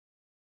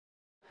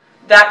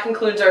that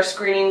concludes our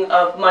screening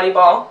of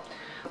Moneyball.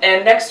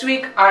 And next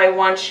week, I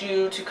want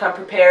you to come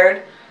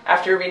prepared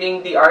after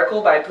reading the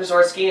article by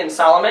Przorsky and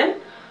Solomon.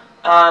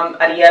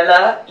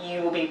 Ariella,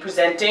 you will be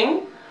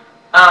presenting.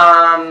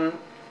 One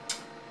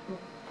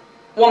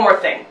more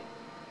thing.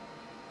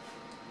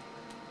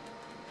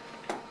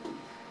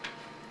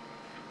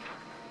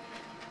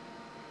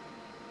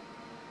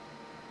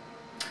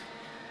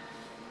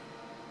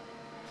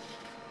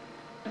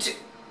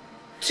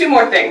 Two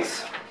more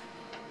things.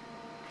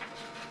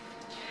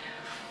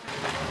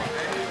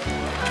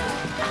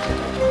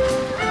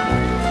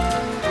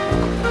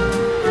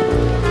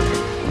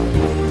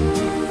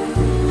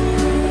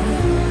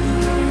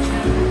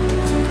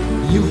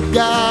 You've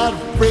got a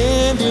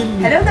friend in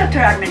me. Hello, Dr.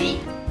 Armony.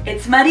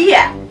 It's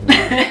Maria.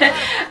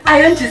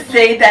 I want to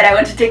say that I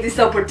want to take this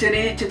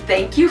opportunity to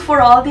thank you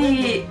for all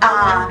the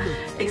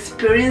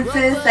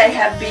experiences I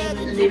have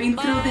been living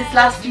through this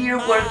last year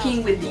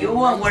working with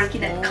you and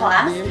working at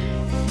class.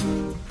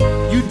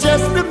 You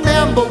just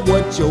remember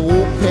what your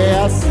old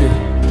past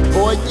said.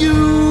 Boy,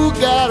 you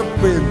got a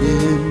friend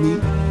in me.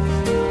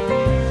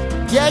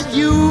 Yeah,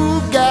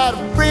 you got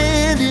a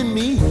friend in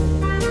me.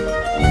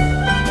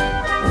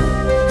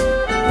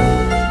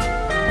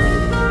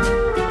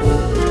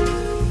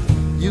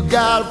 You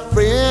got a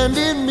friend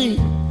in me.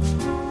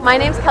 My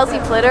name's Kelsey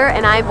Flitter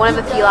and I'm one of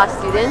the PLOS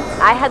students.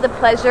 I had the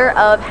pleasure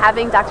of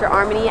having Dr.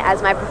 Armony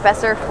as my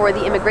professor for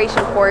the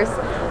immigration course,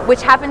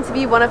 which happened to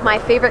be one of my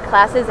favorite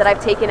classes that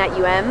I've taken at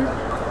UM.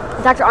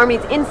 Dr.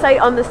 Armony's insight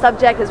on the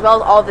subject as well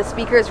as all of the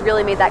speakers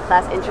really made that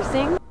class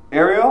interesting.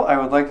 Ariel, I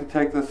would like to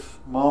take this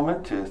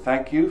moment to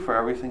thank you for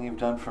everything you've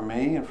done for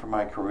me and for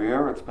my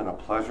career. It's been a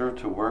pleasure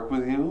to work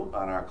with you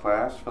on our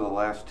class for the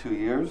last 2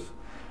 years.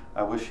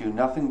 I wish you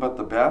nothing but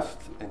the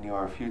best in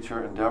your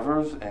future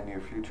endeavors and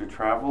your future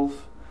travels.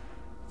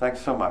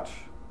 Thanks so much.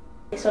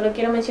 Solo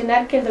quiero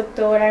mencionar que el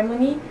Dr.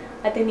 Armony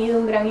ha tenido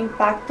un gran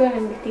impacto en la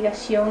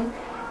investigación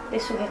de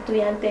sus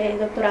estudiantes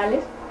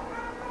doctorales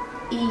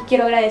y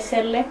quiero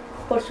agradecerle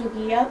por su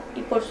guía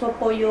y por su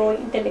apoyo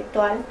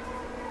intelectual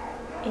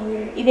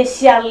y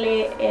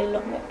desearle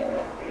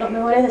los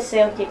mejores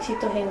deseos y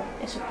éxitos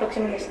en sus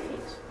próximos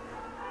desafíos.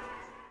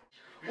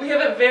 We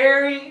have a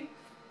very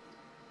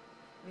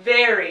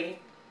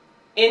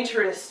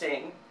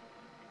interesting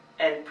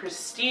and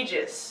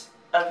prestigious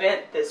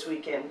event this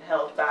weekend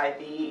held by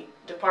the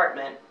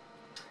department.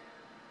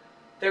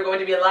 There are going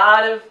to be a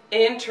lot of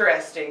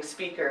interesting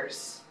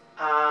speakers.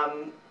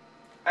 I'm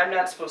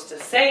not supposed to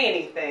say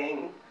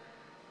anything,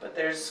 but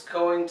there's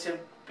going to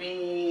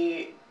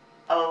be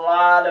a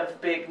lot of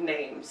big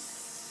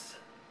names.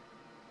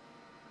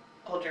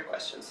 Hold your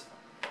questions.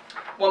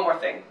 One more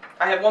thing.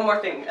 I have one more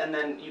thing and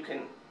then you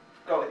can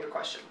go with your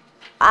question.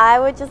 I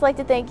would just like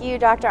to thank you,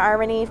 Dr.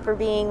 Armony, for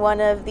being one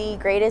of the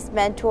greatest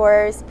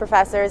mentors,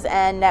 professors,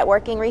 and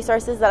networking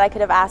resources that I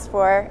could have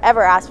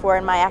ever asked for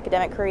in my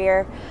academic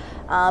career.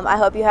 I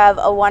hope you have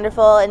a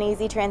wonderful and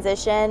easy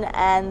transition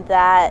and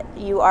that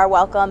you are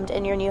welcomed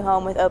in your new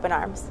home with open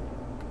arms.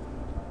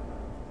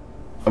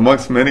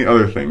 Amongst many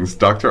other things,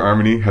 Dr.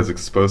 Armony has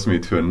exposed me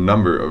to a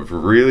number of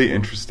really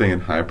interesting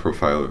and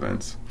high-profile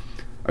events.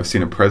 I've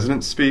seen a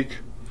president speak,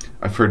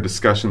 I've heard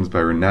discussions by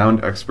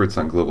renowned experts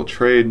on global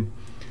trade,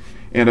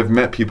 and I've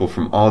met people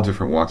from all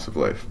different walks of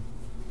life.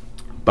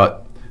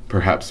 But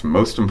perhaps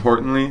most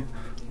importantly,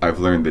 I've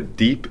learned the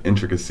deep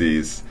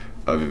intricacies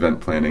of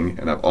event planning,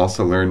 and I've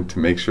also learned to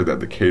make sure that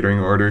the catering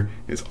order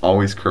is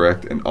always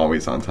correct and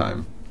always on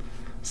time.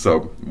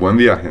 So, buen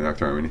viaje,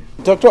 Dr. Armony.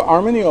 Dr.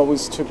 Armony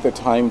always took the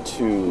time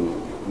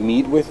to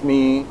meet with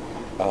me,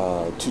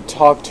 to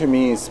talk to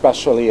me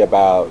especially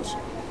about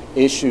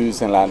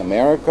issues in Latin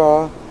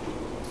America,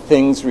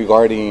 things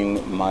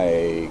regarding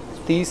my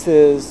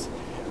thesis,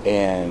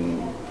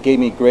 and gave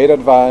me great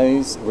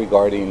advice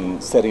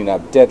regarding setting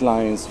up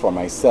deadlines for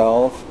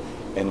myself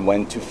and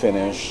when to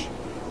finish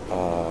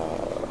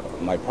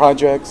my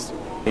projects.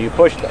 You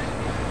pushed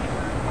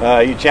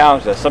us. You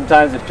challenged us.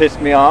 Sometimes it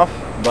pissed me off,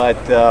 but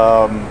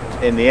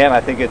in the end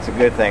I think it's a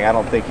good thing. I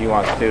don't think you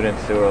want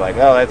students who are like,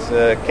 oh, that's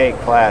a cake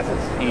class,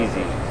 it's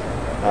easy.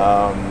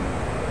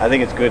 I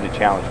think it's good to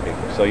challenge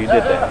people, so you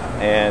did that,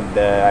 and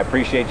I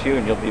appreciate you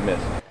and you'll be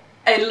missed.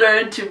 I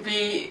learned to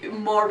be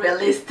more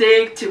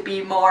realistic, to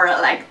be more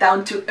like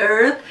down to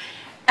earth,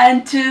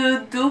 and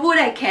to do what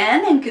I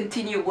can and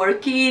continue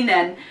working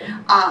and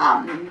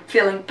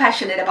feeling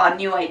passionate about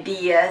new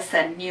ideas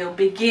and new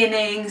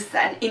beginnings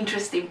and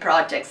interesting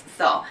projects.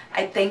 So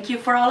I thank you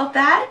for all of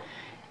that,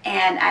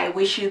 and I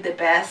wish you the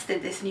best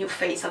in this new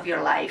phase of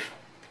your life.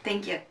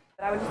 Thank you.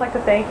 I would just like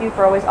to thank you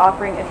for always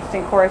offering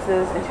interesting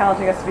courses and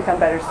challenging us to become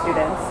better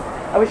students.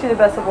 I wish you the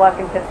best of luck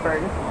in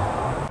Pittsburgh.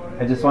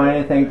 I just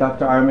wanted to thank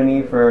Dr.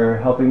 Armony for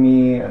helping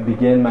me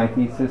begin my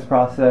thesis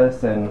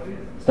process and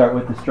start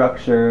with the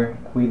structure.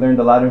 We learned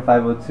a lot in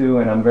 502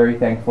 and I'm very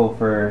thankful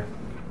for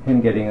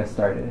him getting us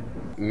started.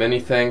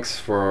 Many thanks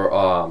for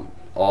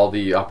all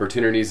the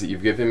opportunities that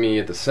you've given me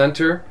at the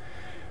center.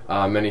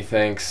 Many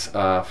thanks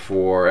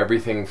for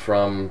everything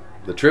from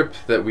the trip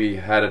that we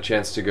had a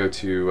chance to go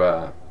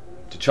to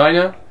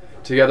China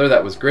together.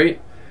 That was great.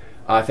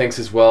 Thanks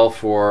as well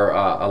for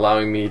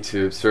allowing me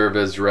to serve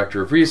as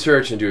Director of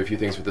Research and do a few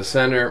things with the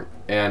center.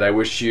 And I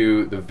wish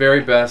you the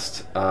very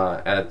best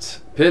at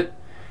Pitt.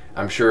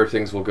 I'm sure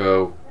things will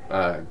go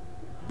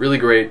really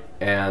great,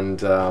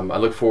 and I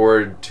look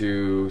forward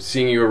to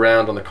seeing you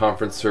around on the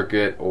conference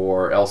circuit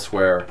or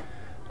elsewhere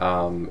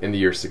in the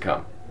years to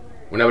come.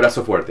 Un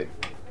abrazo fuerte.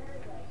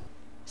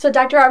 So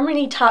Dr.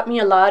 Armony taught me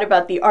a lot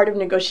about the art of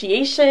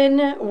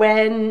negotiation,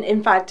 when,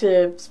 in fact,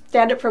 to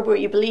stand up for what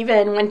you believe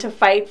in, when to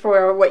fight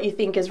for what you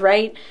think is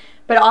right,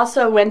 but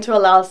also when to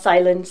allow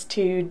silence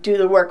to do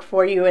the work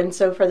for you. And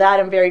so for that,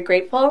 I'm very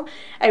grateful.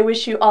 I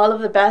wish you all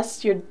of the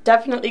best. You're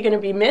definitely going to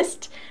be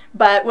missed,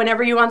 but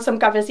whenever you want some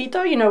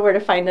cafecito, you know where to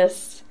find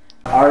us.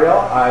 Ariel,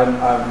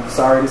 I'm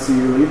sorry to see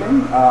you leaving.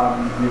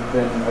 You've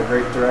been a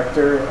great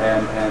director,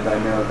 and I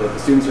know that the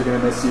students are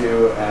going to miss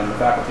you, and the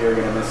faculty are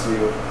going to miss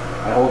you.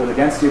 I hold it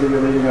against you that you're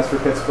leaving us for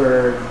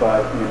Pittsburgh,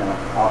 but you know,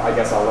 I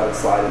guess I'll let it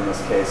slide in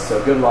this case.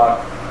 So good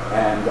luck,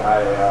 and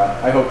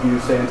I hope you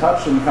stay in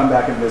touch and come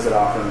back and visit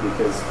often,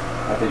 because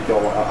I think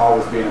you'll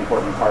always be an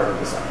important part of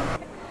the center.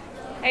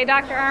 Hey,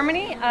 Dr.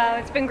 Armony,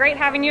 it's been great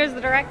having you as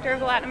the Director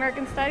of Latin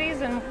American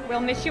Studies, and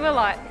we'll miss you a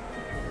lot.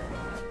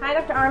 Hi,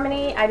 Dr.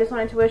 Armony. I just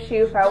wanted to wish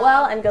you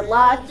farewell and good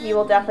luck. You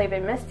will definitely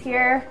be missed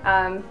here.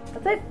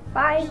 That's it.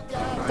 Bye.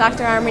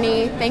 Dr.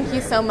 Armony, thank you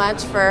so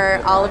much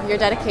for all of your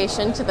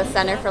dedication to the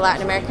Center for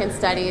Latin American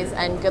Studies,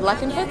 and good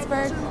luck in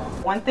Pittsburgh.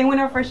 One thing we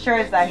know for sure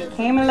is that he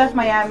came and left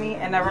Miami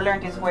and never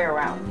learned his way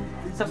around.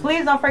 So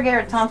please don't forget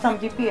your TomTom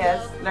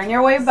GPS, learn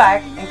your way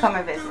back, and come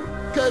and visit.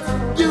 'Cause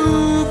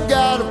you've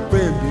got a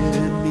friend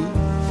in me.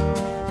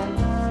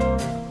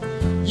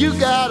 You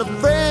got a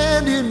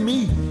friend in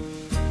me.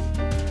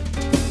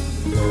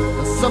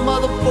 Some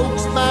other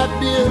folks might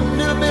be a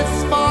little bit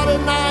smarter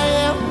than I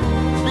am,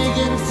 big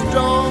and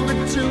stronger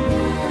too,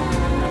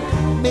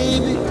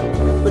 maybe,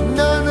 but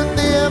none of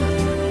them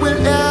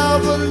will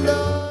ever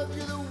love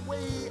you the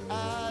way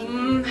I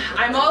do.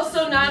 I'm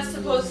also not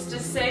supposed to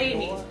say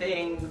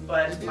anything,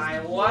 but my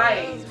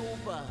wife,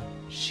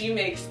 she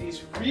makes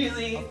these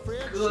really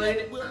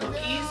good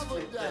cookies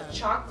with the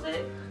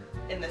chocolate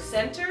in the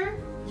center,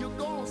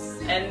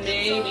 and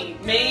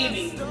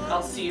maybe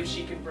I'll see if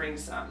she can bring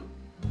some.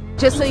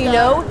 Just so you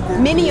know,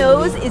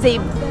 Minio's is a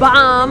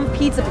bomb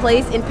pizza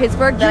place in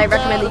Pittsburgh that I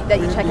recommend that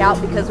you check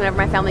out, because whenever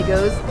my family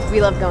goes,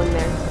 we love going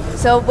there.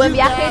 So, buen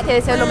viaje, te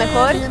deseo lo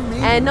mejor,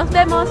 and nos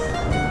vemos.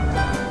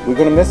 We're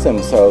going to miss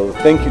him, so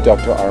thank you,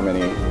 Dr.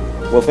 Armony.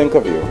 We'll think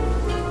of you.